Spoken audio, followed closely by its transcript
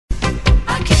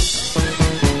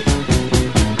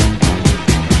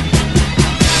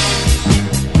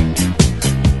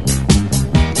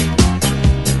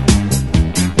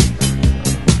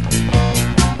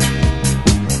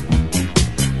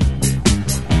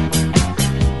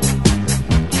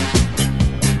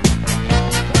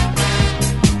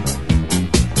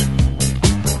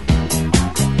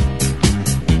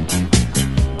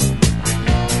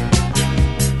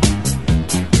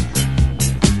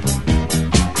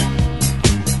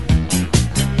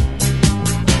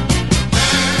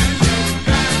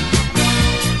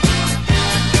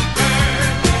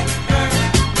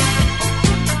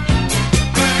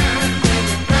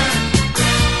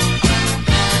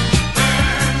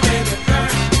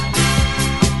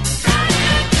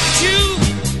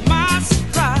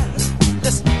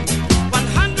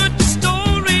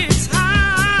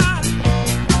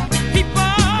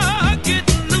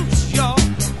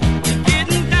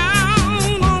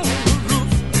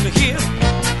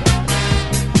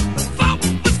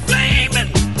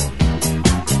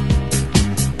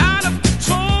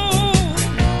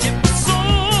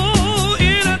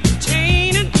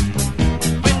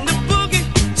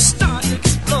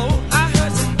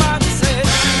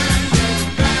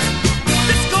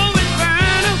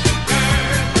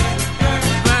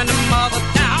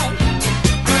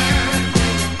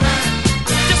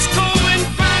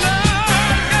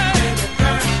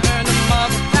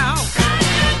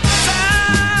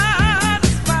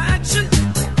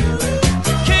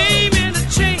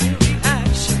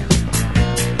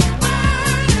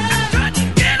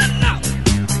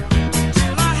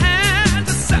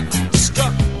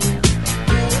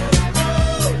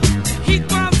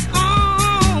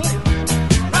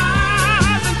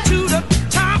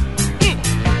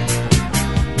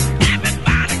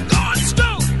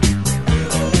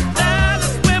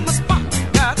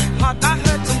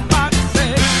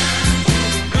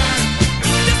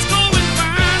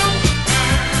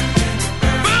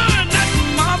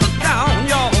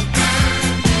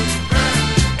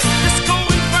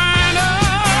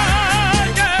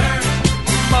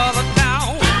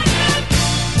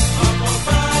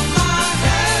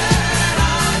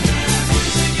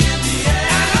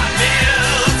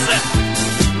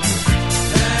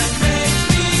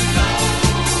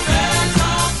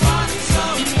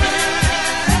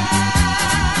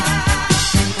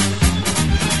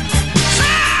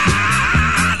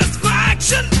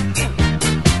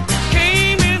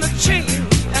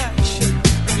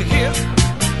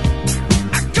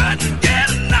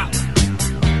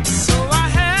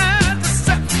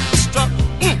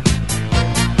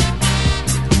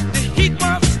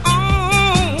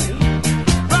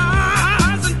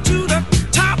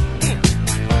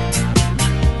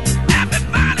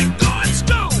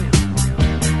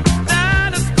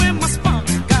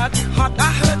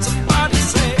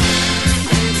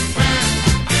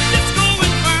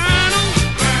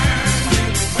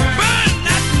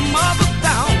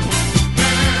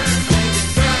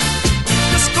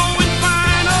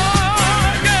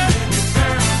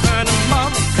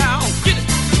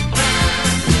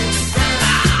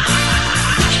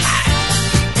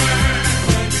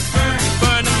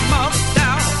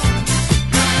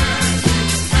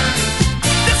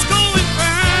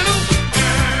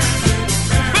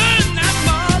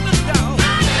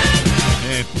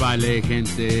Vale,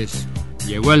 gentes,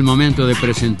 llegó el momento de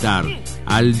presentar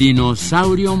al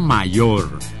dinosaurio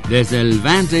mayor, desde el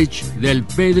Vantage del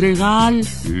Pedregal,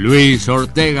 Luis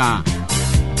Ortega.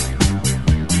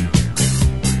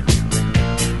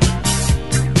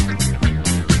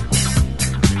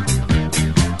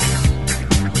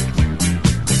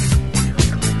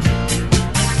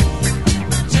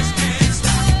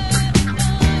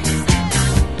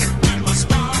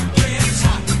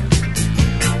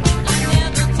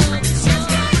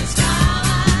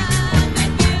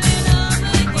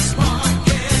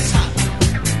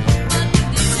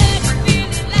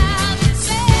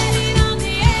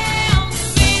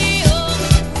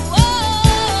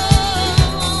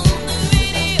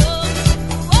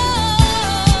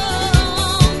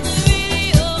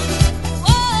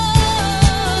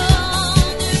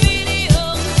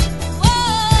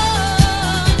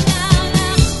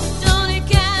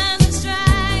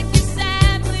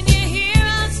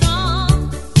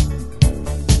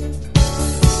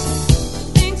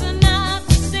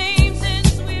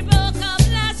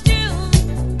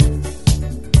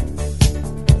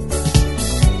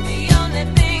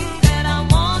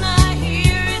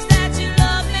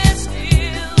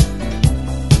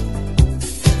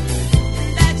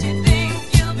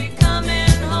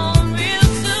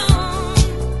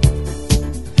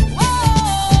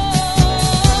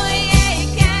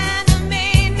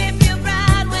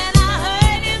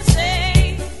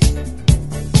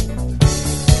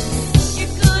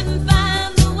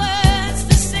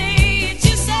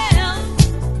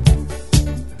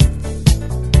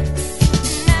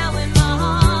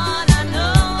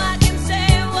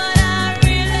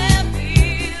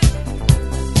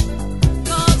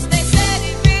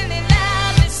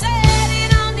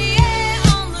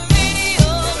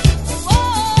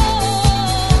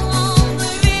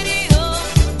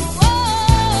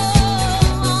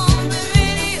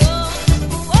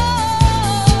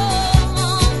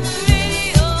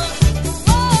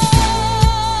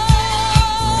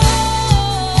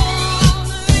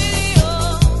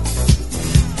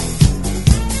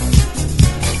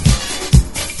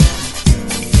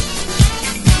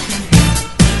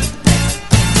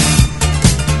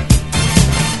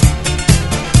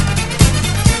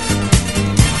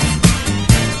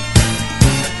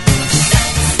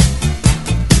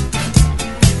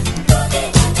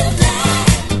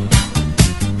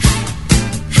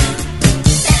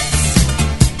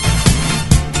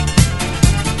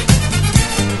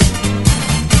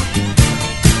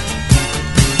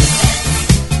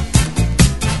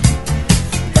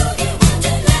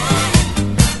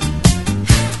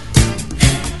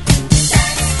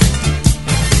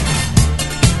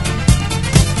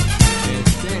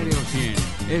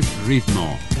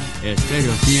 Ritmo,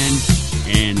 Estéreo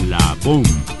 100 en la Boom.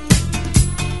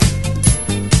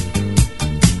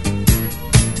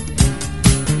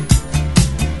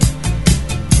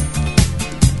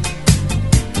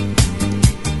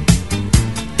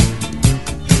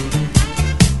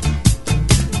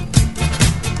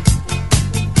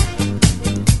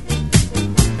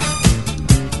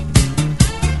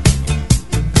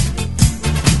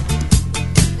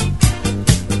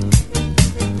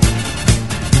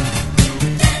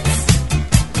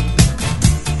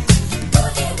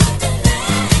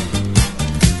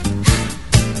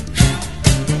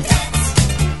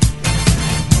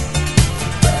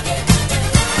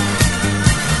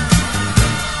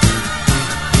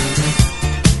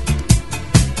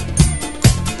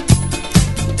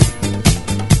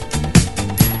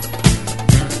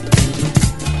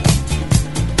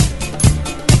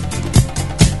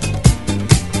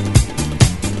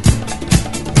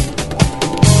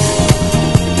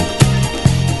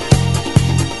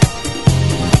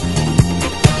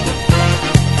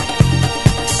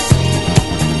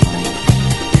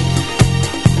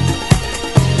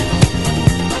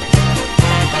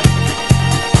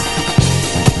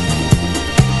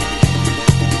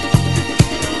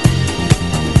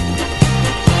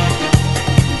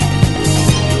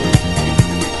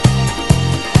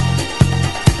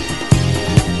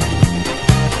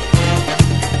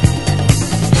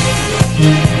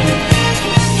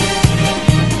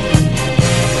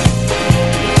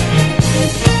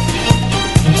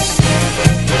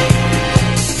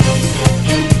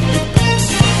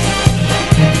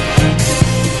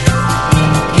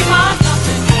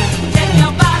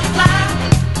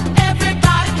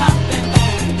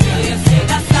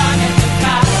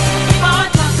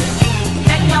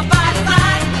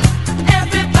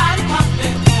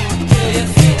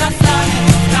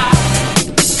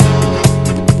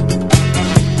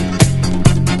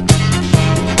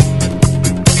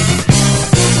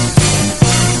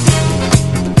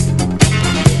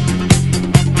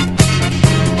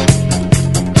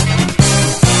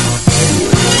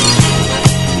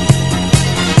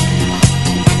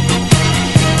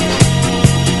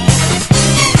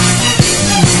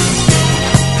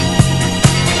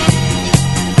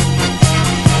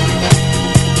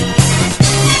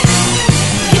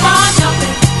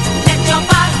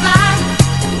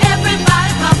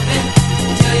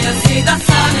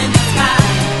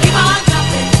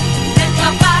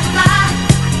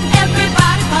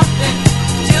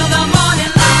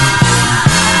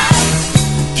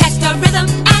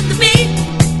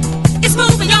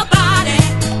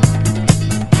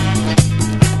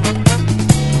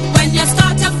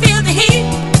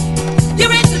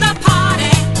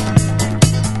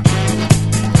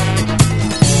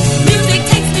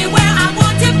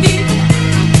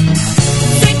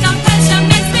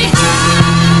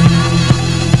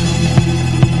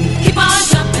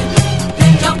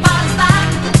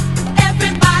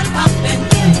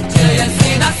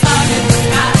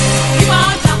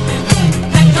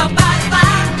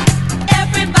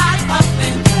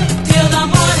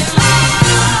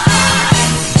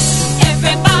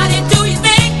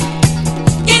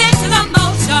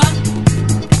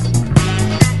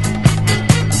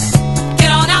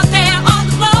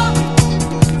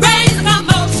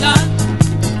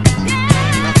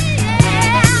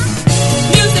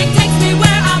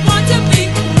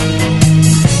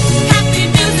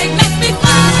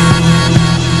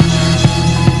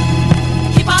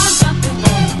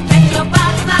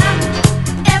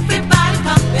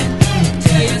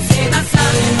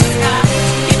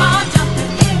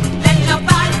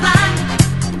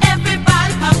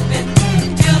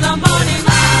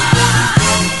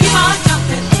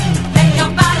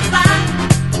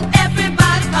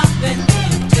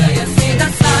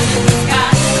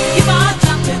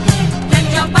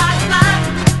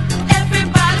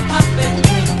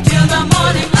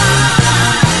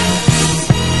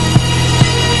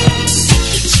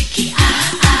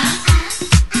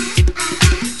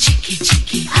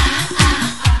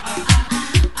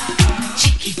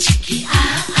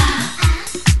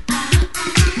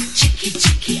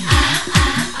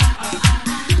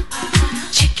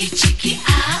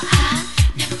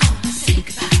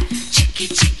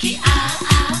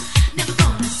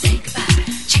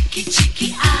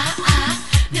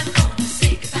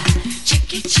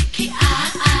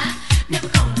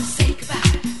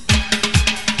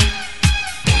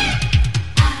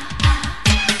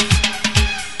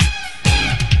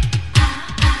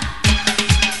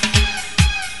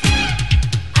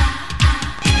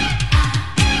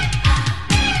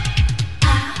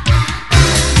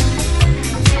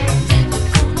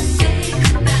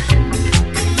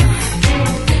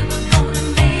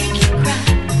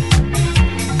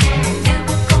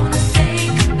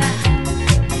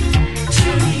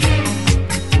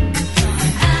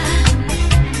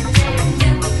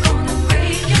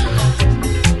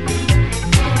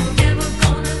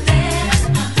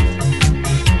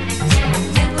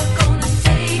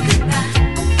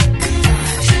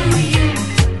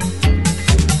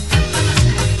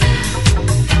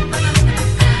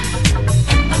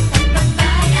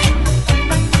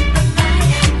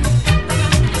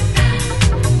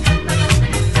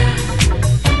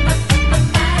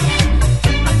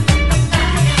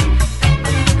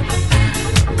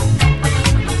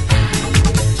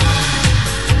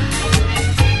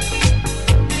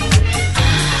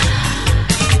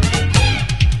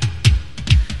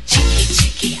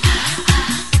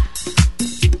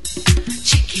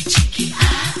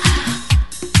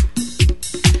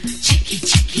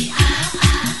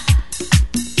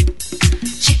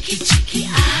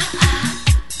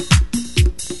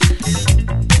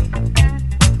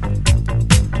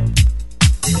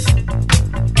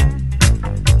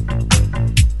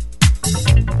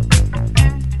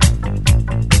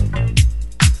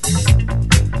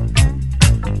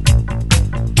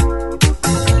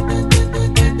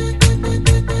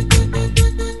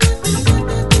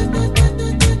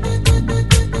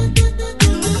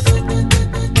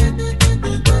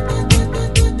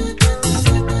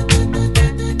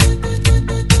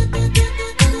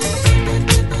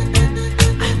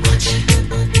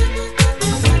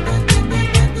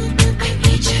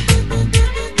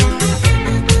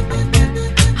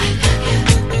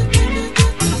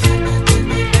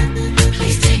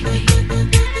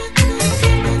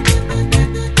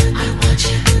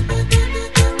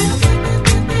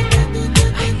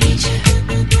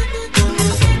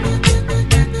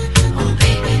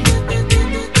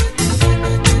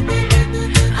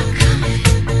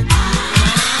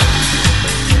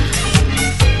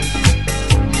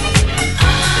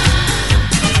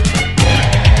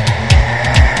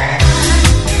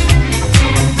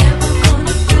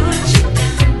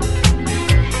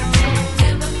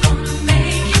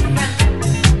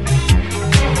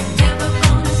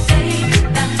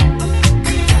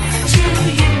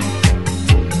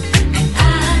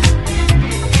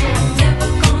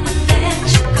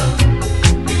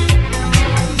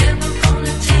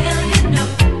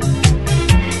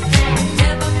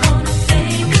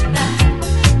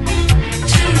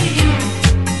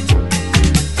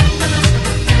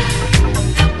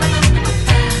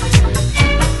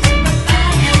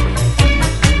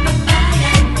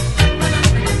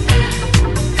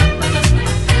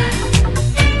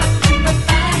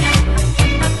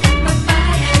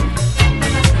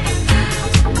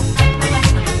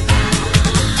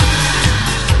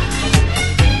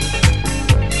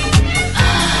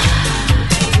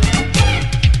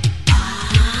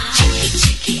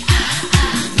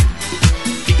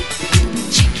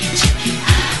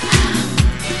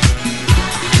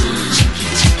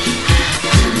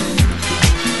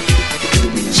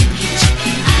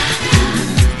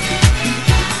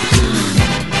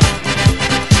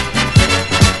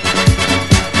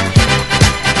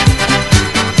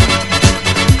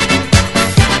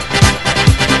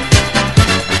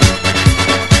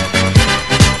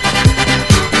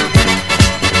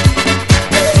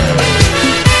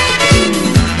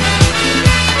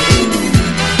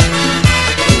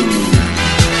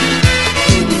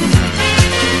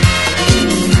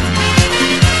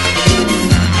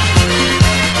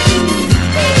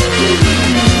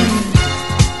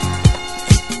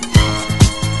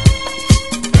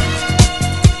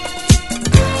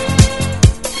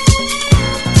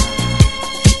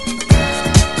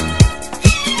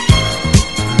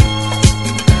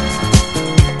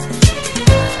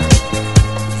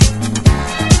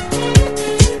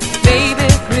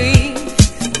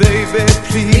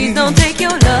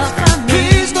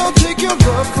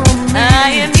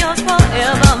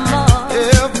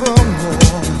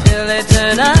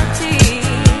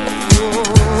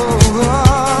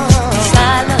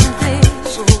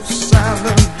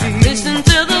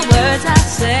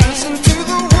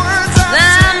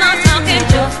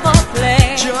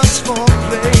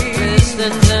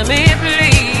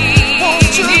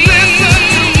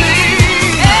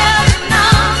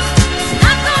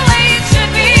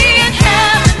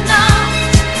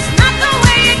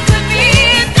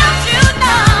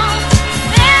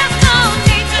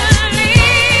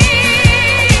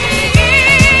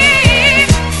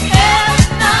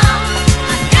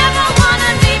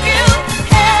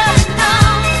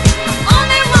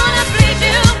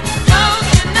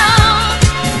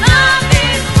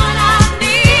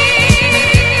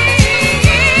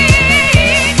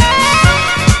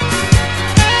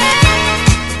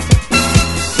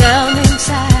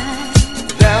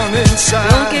 inside.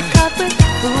 Don't get caught with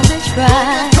foolish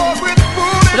pride.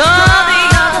 Put all the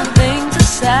other things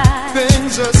aside.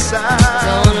 Things aside. It's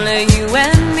only you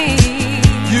and me.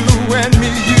 You and me,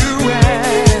 you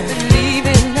and believe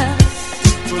in us.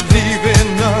 Believe in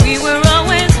us. We were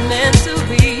always meant to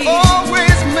be.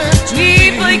 Always meant to be.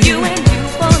 Me for you and you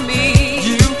for me.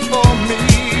 You for me.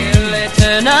 Till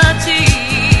eternity.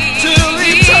 Till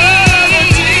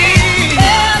eternity.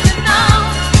 Heaven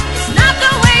knows it's not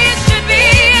the way it should be.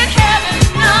 And heaven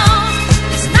knows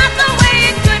it's not the way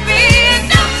it could be. And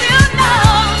don't you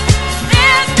know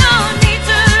there's no need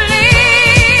to leave.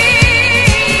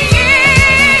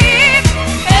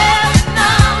 Heaven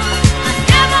knows I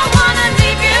never wanna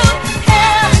leave you.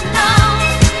 Heaven knows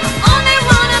I only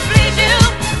wanna please you.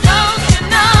 Don't you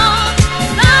know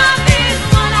love is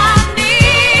what I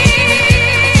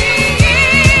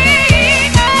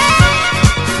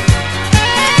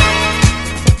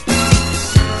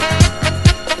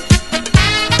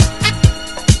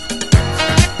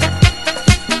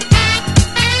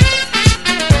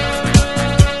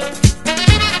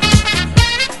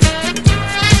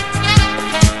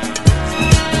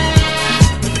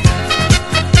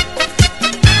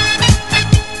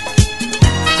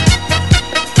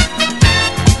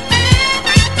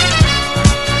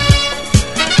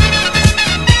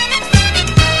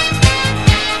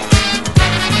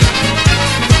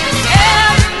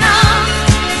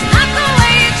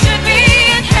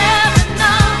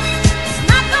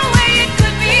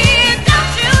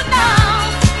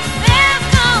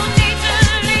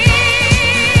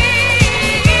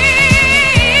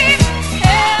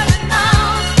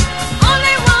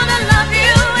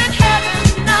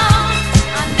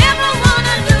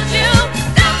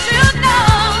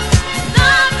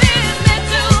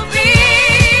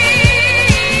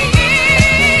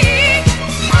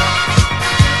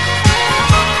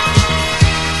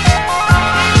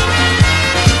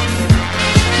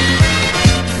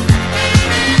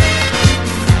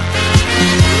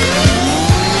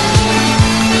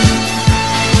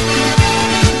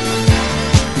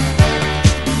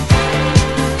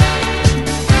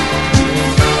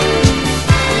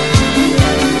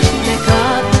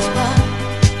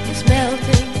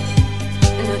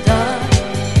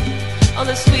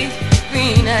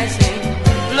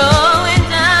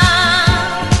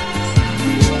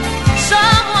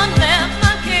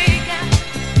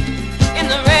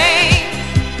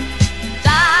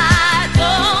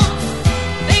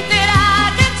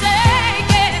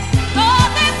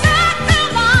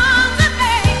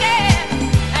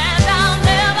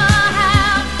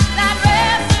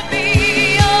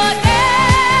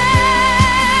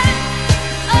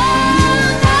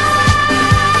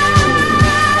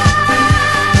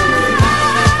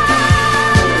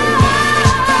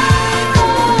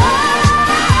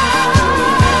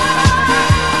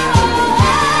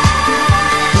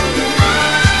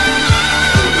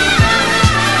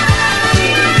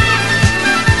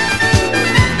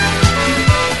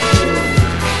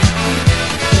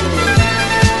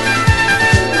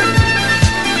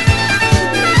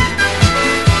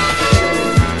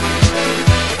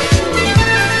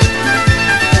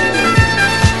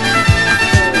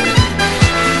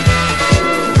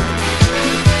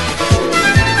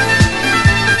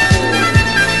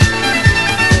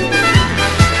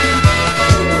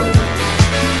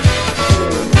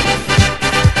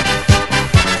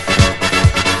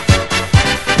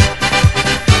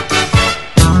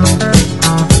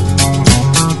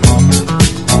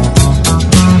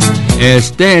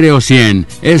Estéreo 100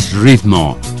 es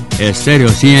ritmo. Estéreo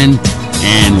 100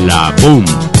 en la boom.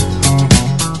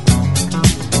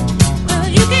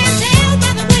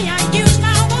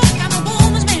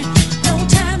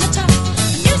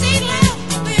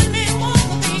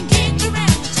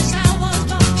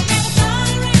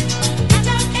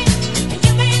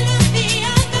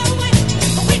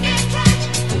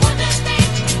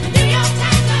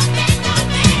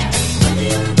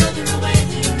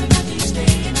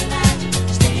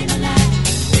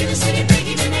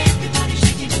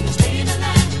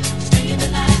 Staying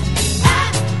alive.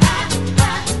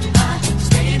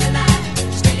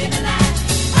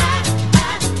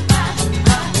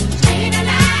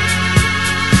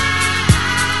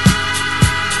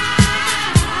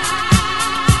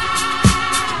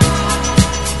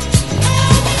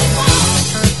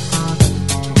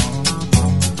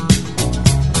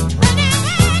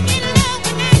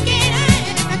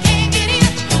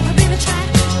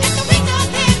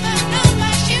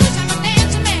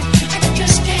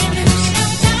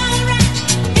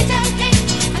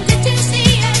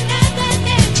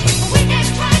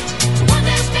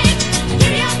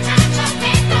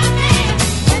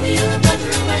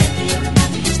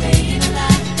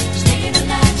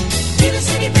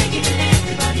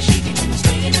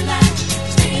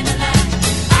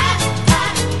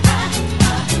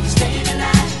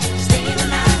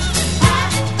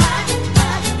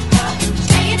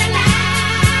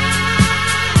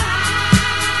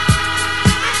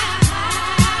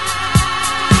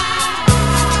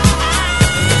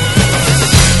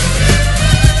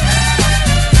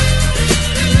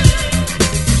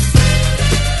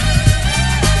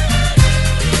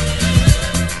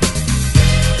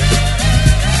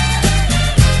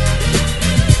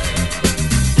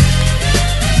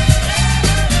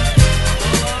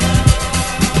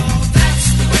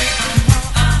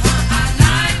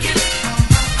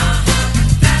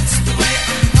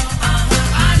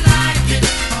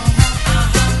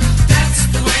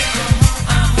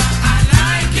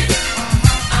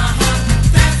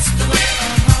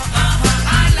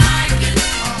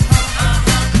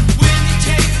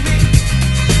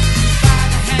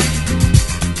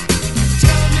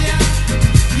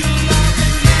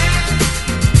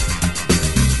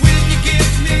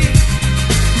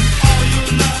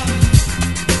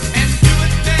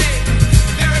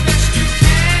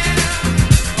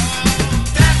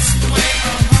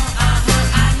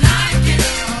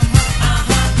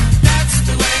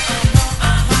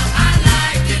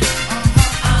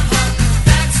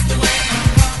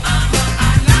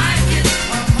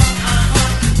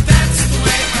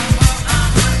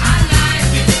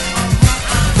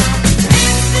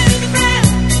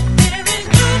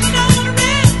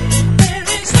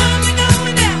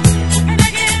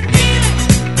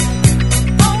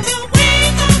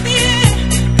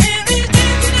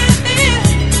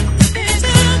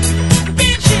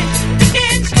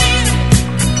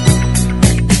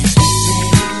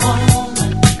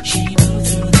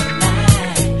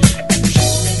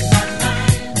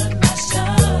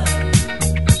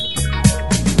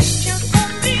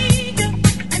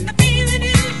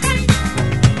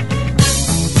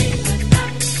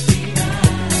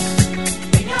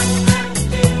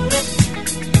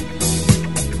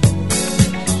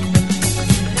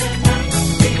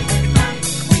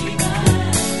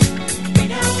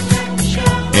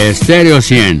 Estéreo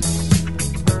 100.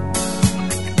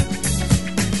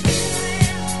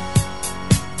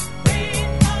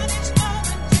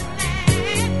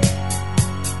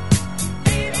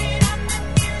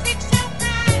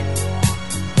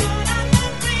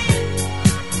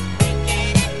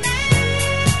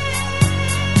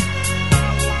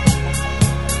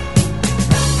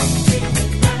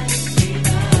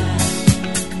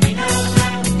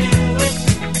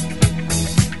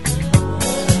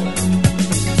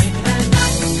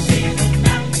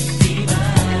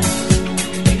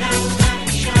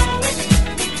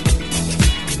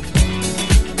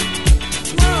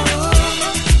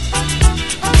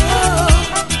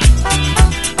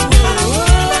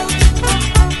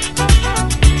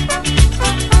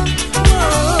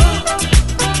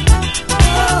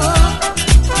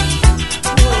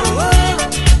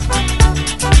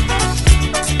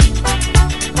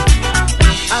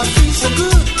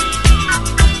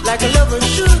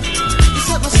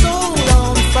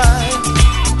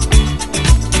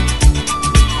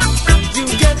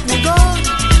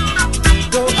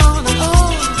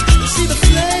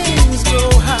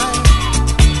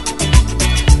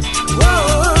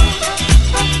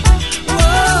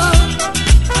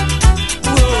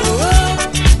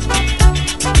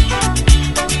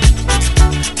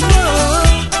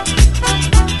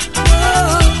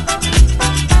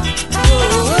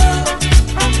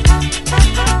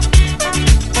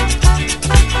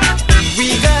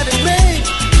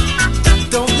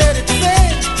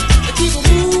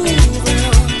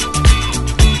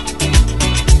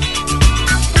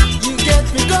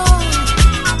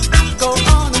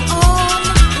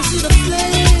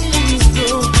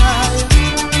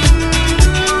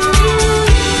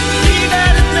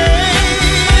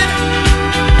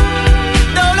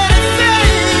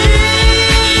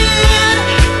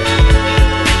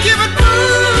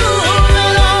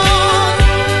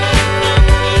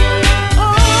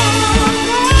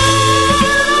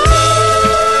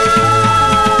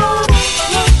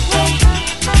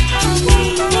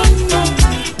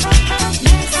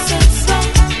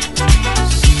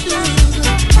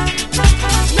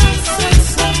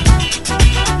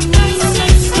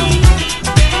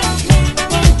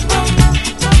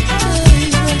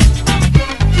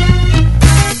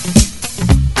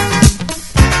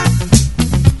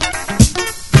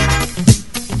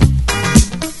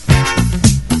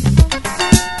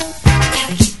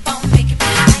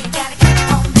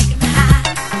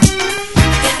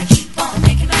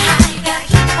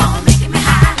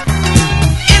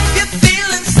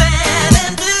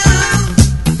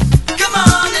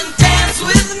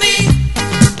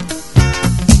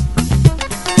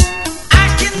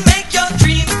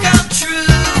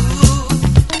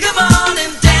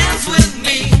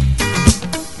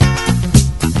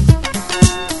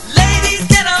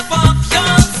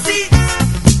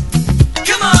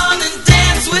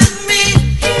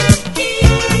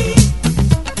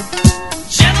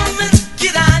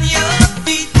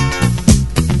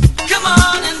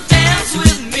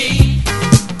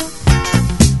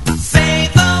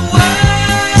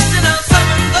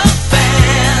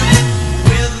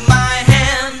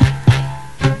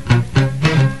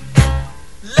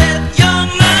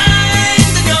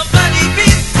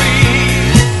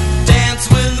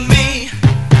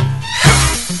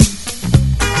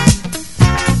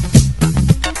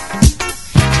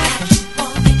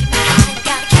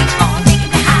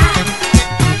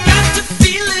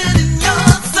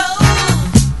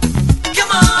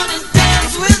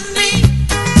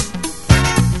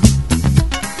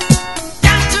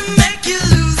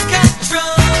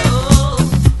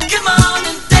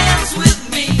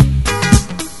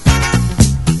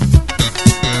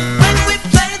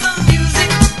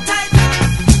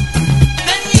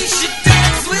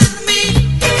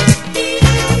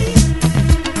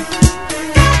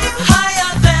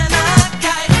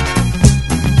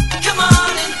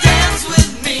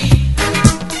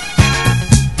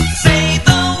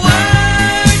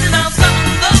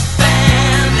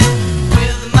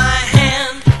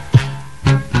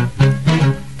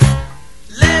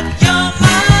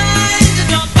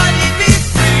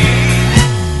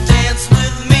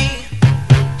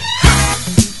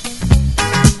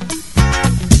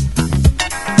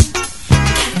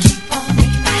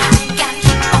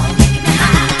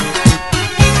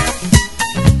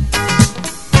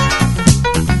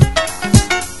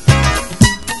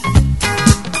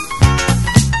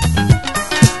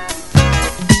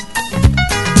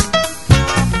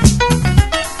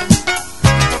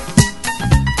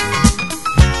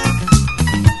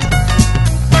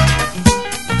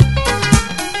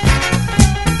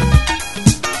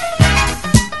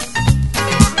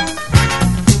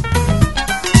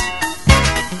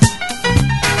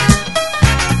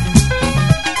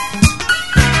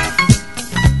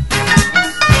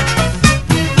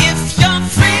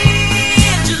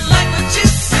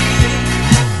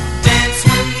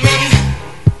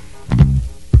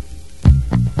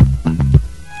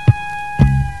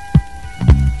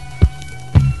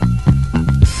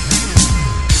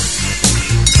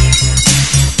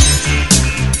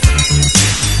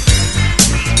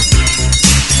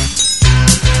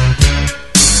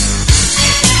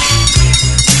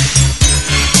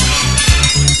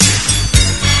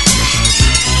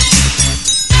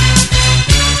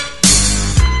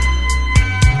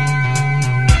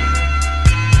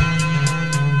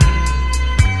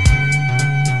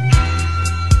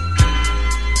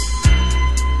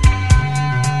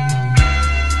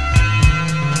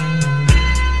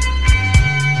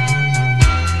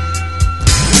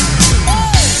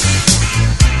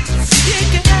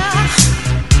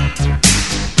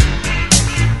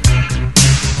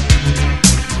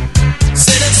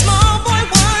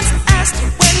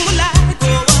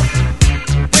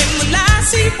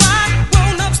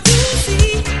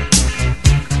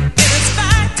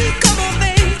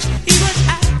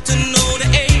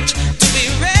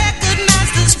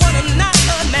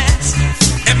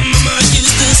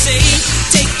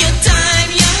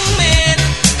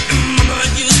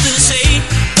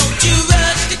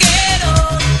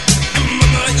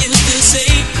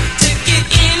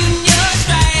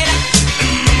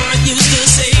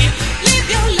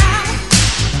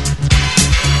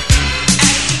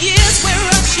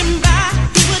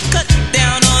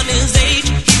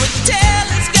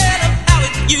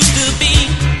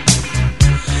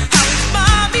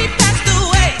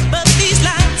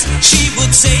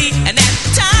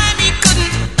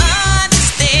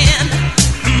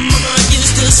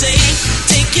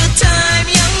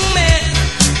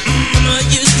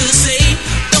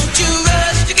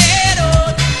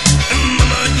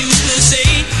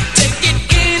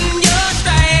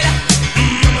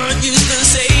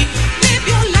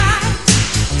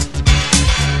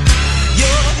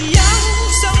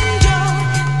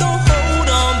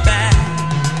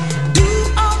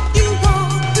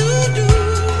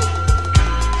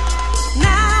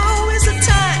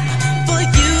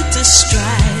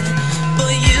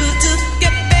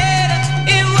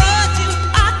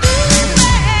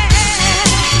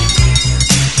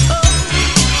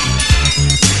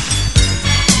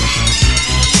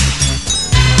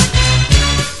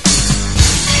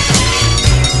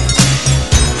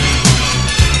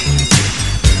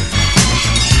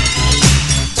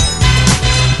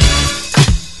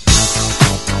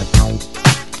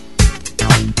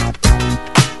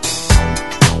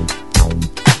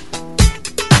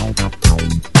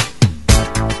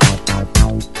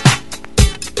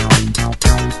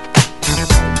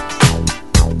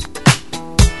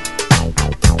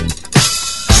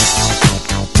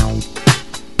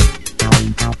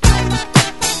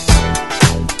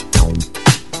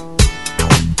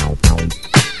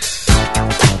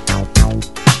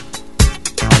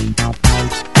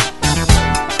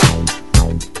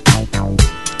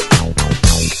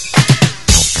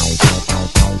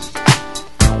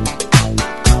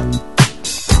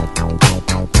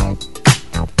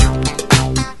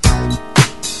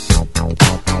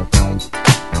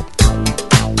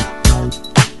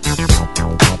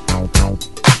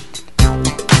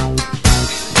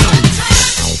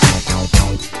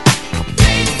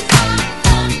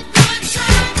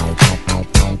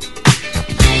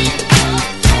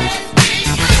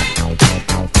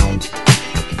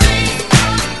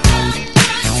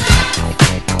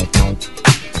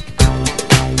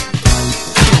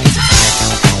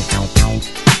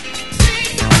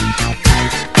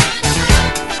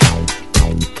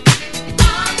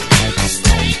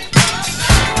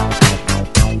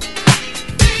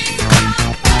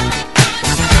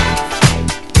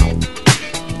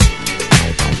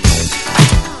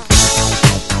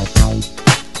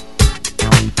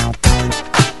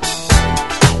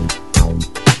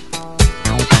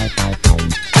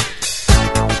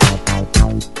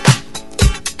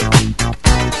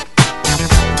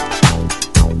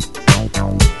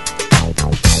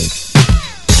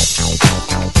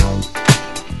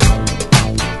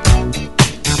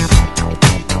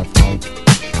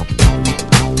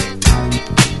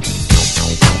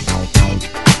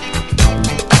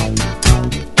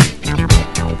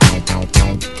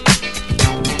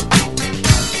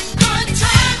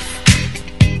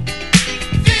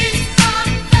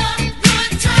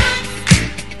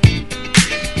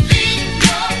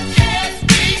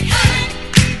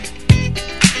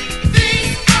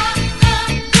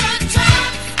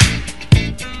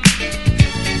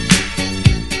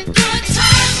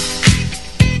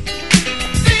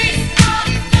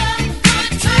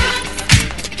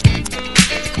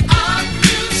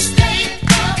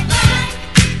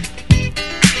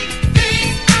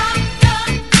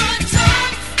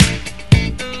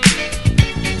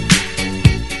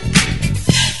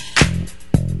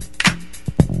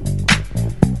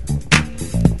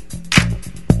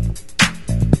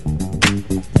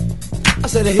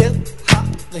 the hip hop,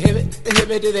 the hip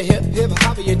it to the hip hip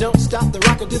hop. You don't stop the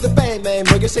rocker to the bang bang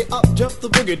boogie. Say up jump the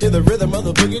boogie to the rhythm of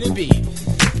the boogie to beat.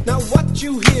 Now what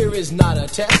you hear is not a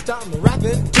test. I'm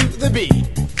rapping to the beat,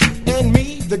 and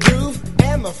me, the groove,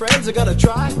 and my friends are gonna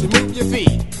try to move your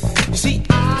feet. You see,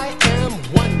 I am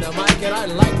Wonder Mike, and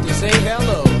I'd like to say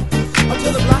hello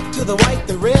to the black, to the white,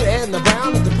 the red, and the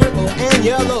brown, the purple, and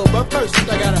yellow. But first,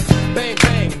 I gotta bang,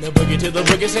 bang, the boogie to the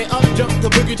boogie. Say up, jump the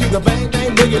boogie to the bang,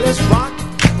 bang, boogie. Let's rock.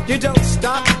 You don't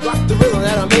stop, rock the rhythm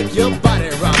that'll make your body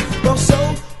rock. Well, so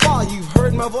far you've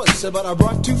heard my voice, but I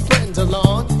brought two friends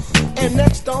along. And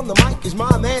next on the mic is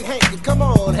my man Hank. Come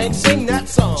on, Hank, sing that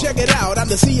song. Check it out, I'm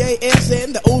the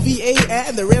CASN, the OVA,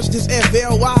 and the rest is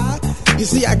FLY. You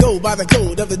see, I go by the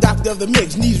code of the doctor of the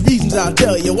mix, and these reasons I'll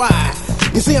tell you why.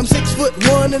 You see, I'm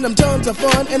 6'1" and I'm tons of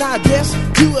fun, and I dress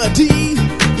to a T.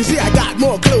 You see, I got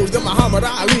more clothes than Muhammad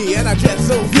Ali, and I dress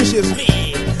so viciously.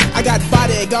 I got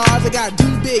bodyguards, I got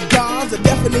two big cars that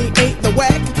definitely ain't the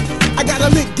whack. I got a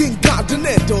Lincoln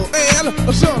Continental and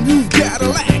a sunroof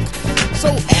Cadillac. So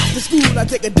after school, I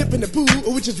take a dip in the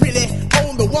pool, which is really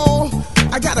on the wall.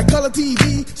 I got a color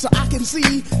TV so I can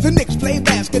see the Knicks play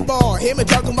basketball. Him and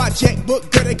talking about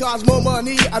checkbook, credit cards, more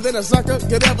money than a sucker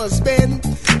could ever spend.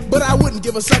 But I wouldn't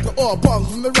give a sucker or a bum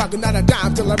from the rock, not a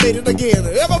dime till I made it again.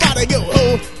 Everybody go,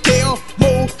 hotel,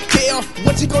 motel,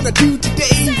 what you gonna do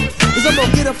today? Cause I'm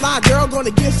gonna get a fly girl,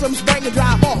 gonna get some spank and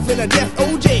drive off in a death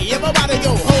OJ. Everybody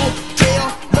go,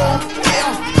 hotel, motel,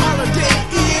 holiday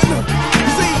in.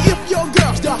 See, if your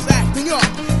girl starts acting up,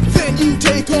 then you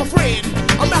take her friend.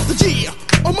 I'm Master G,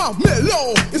 my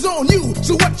mellow is on you,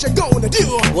 so what you gonna do?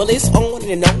 Well, it's on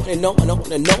and on and on and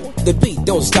on and on. The beat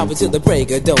don't stop until the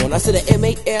break of dawn. I said a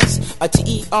M-A-S, a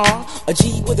T-E-R, a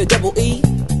G with a double E.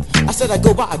 I said I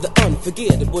go by the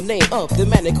unforgettable name of the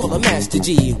man they call a Master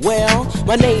G. Well,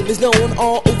 my name is known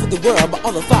all over the world by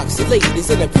all the foxy ladies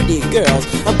and the pretty girls.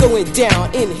 I'm going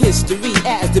down in history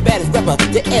as the baddest rapper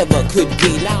that ever could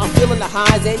be. Now I'm feeling the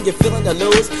highs and you're feeling the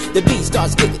lows. The beat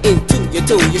starts getting into your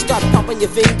toe. You start popping your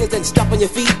fingers and stomping your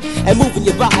feet and moving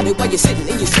your body while you're sitting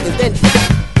and you're sitting. Then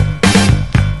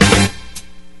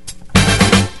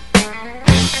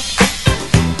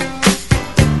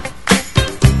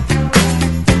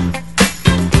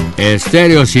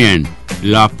Estéreo 100,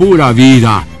 la pura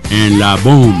vida en la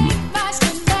boom. Whoa.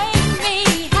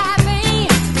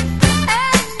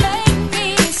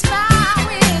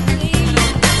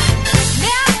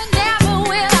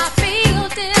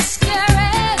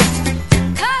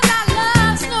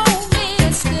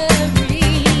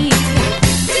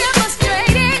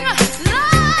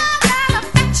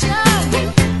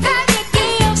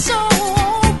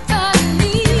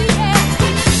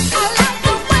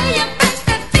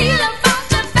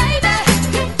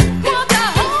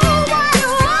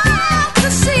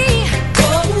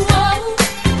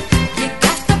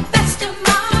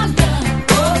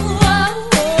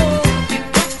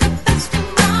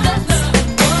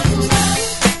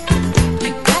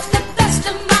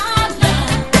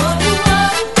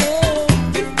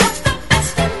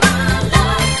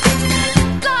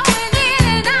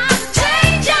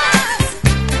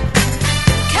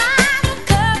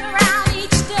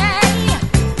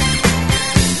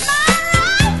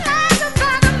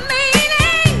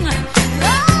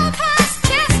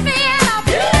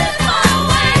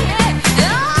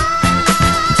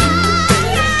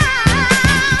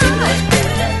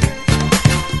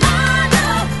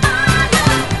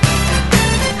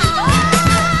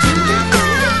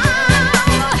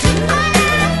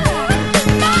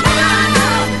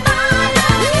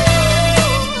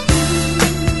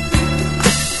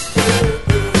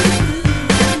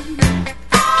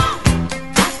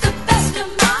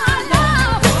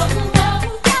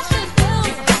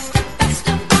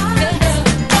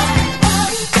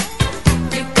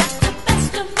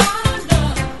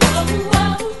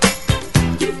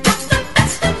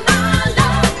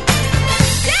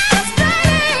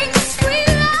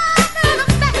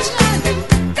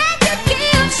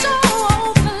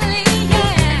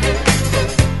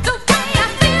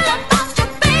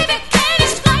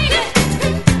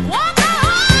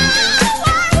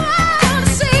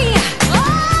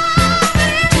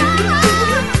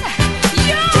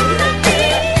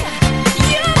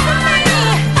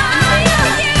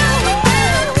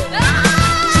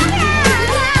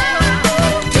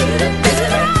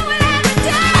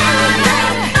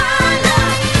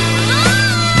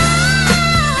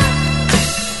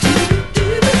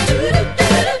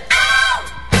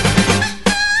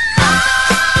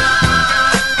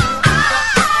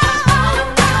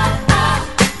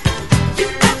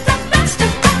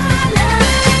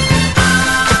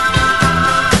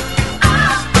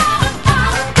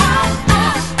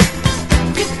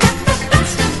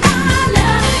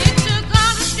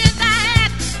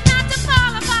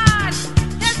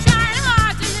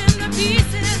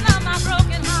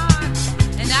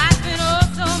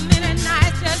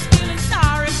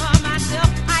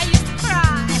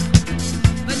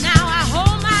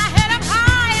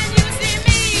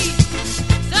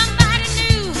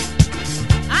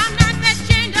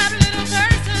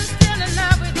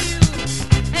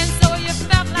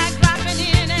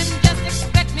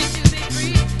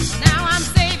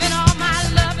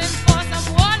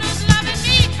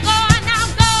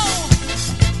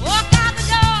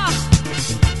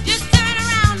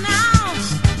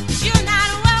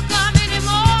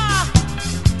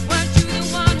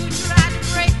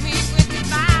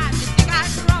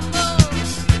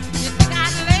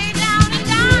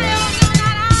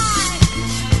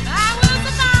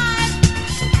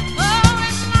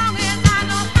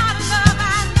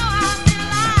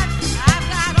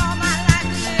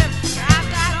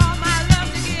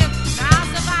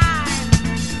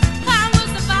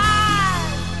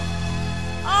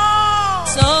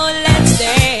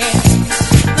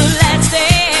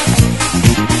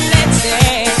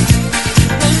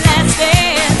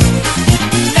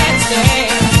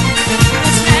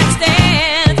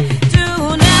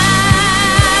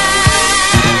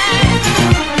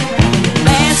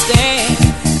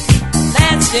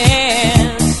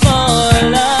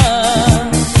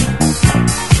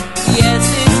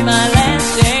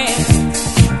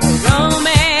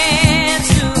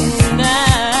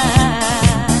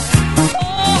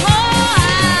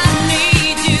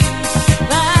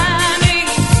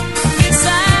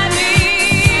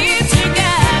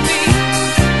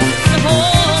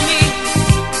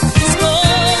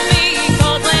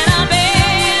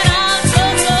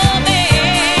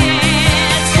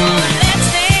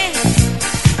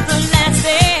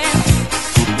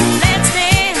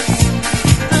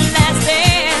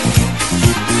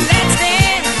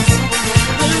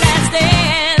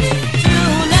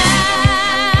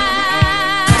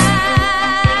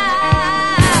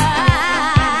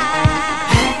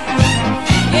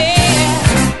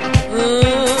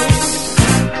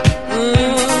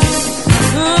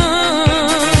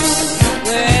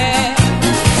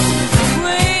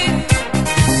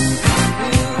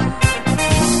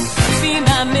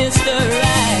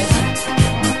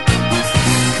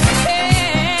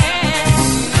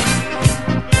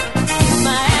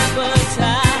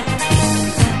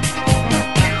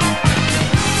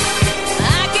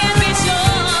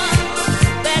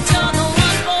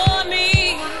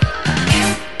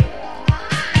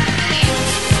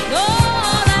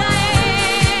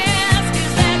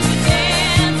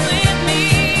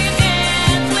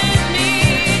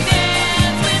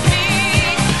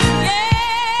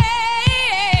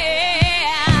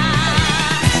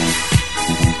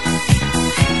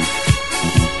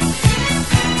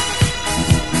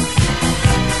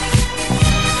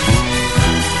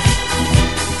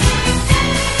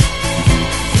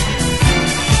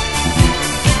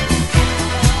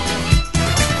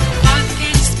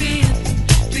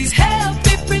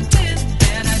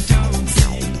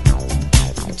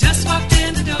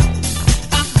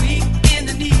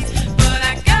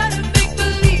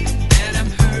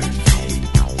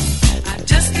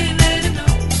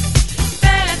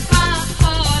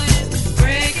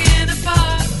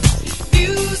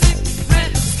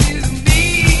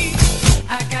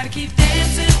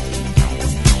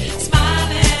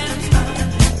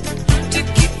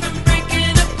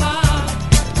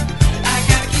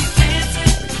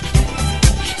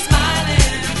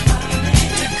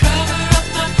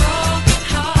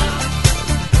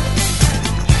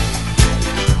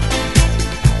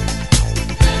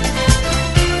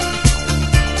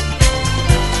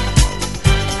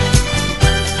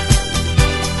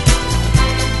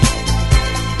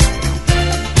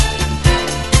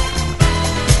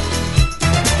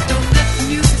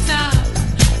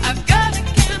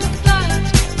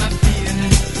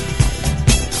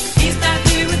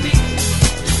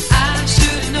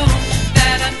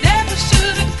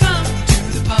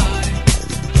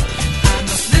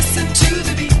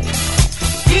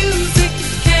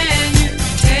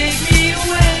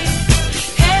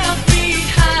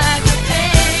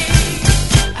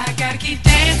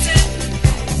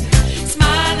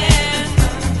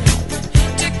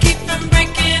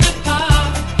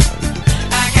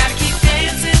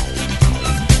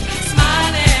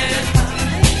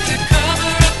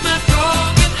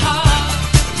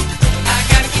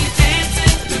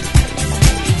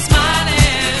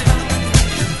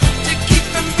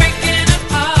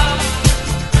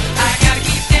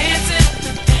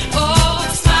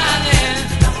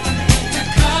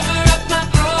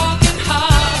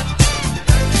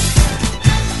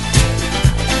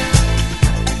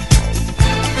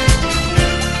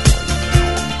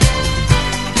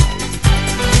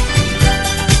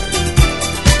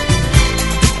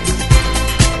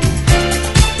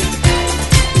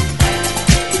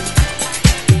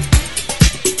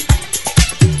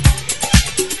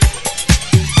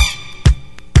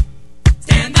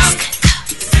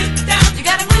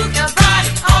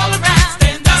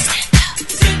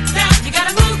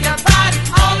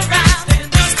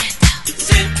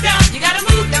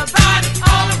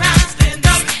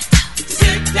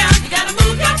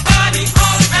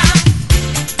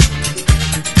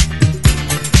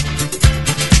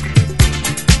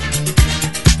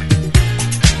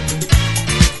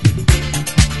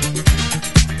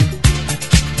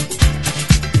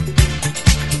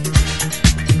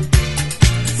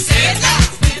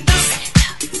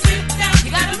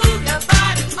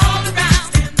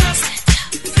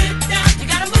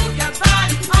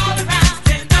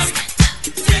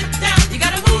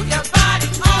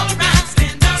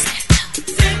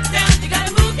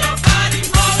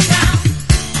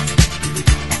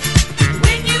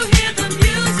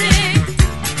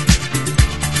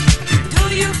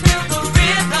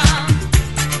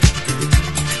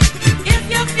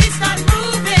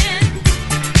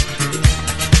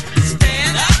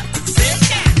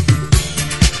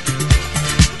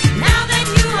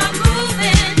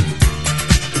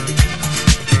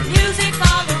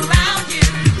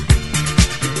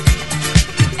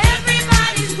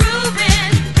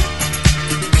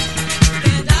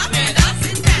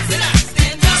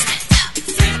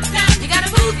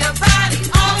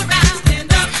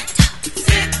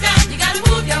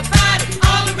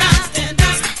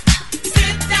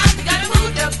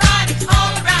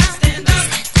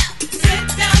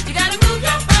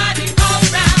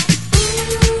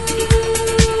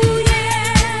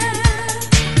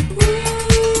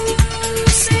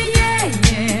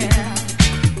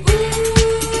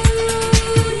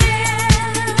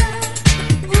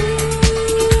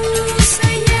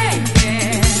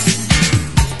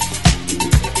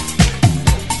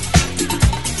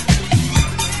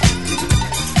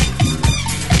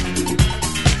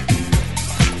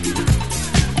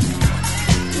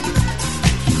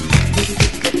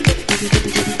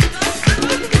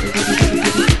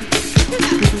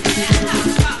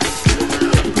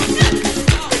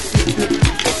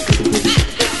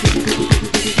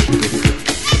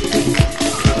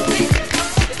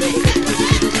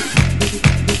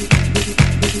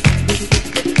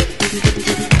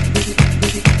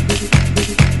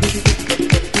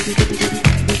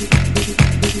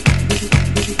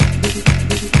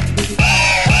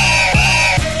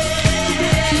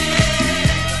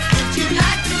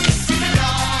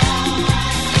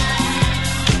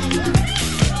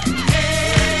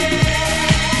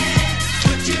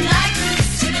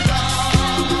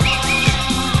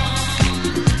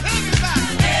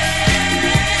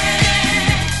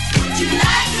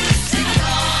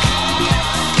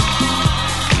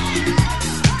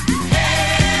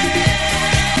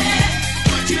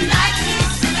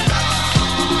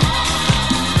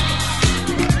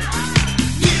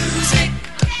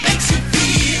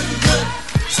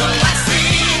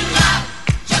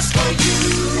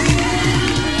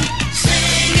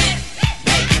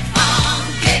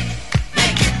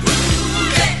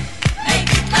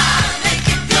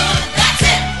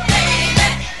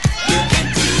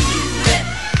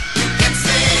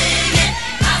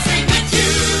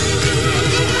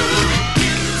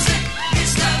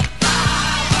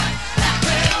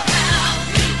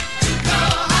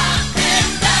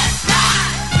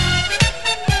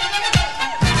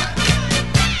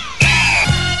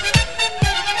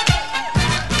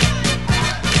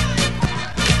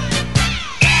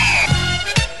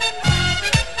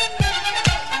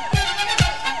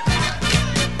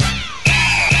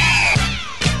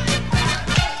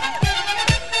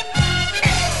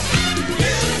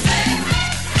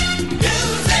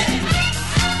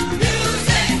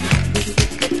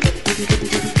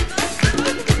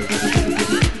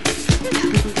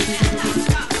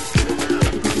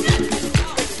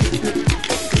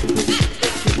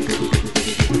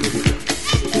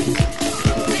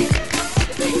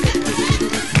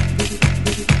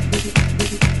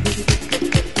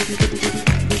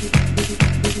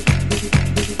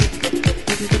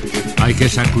 Hay que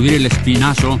sacudir el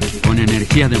espinazo con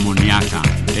energía demoníaca.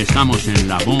 Estamos en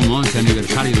la Boom 11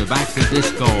 aniversario de Musica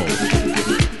Disco.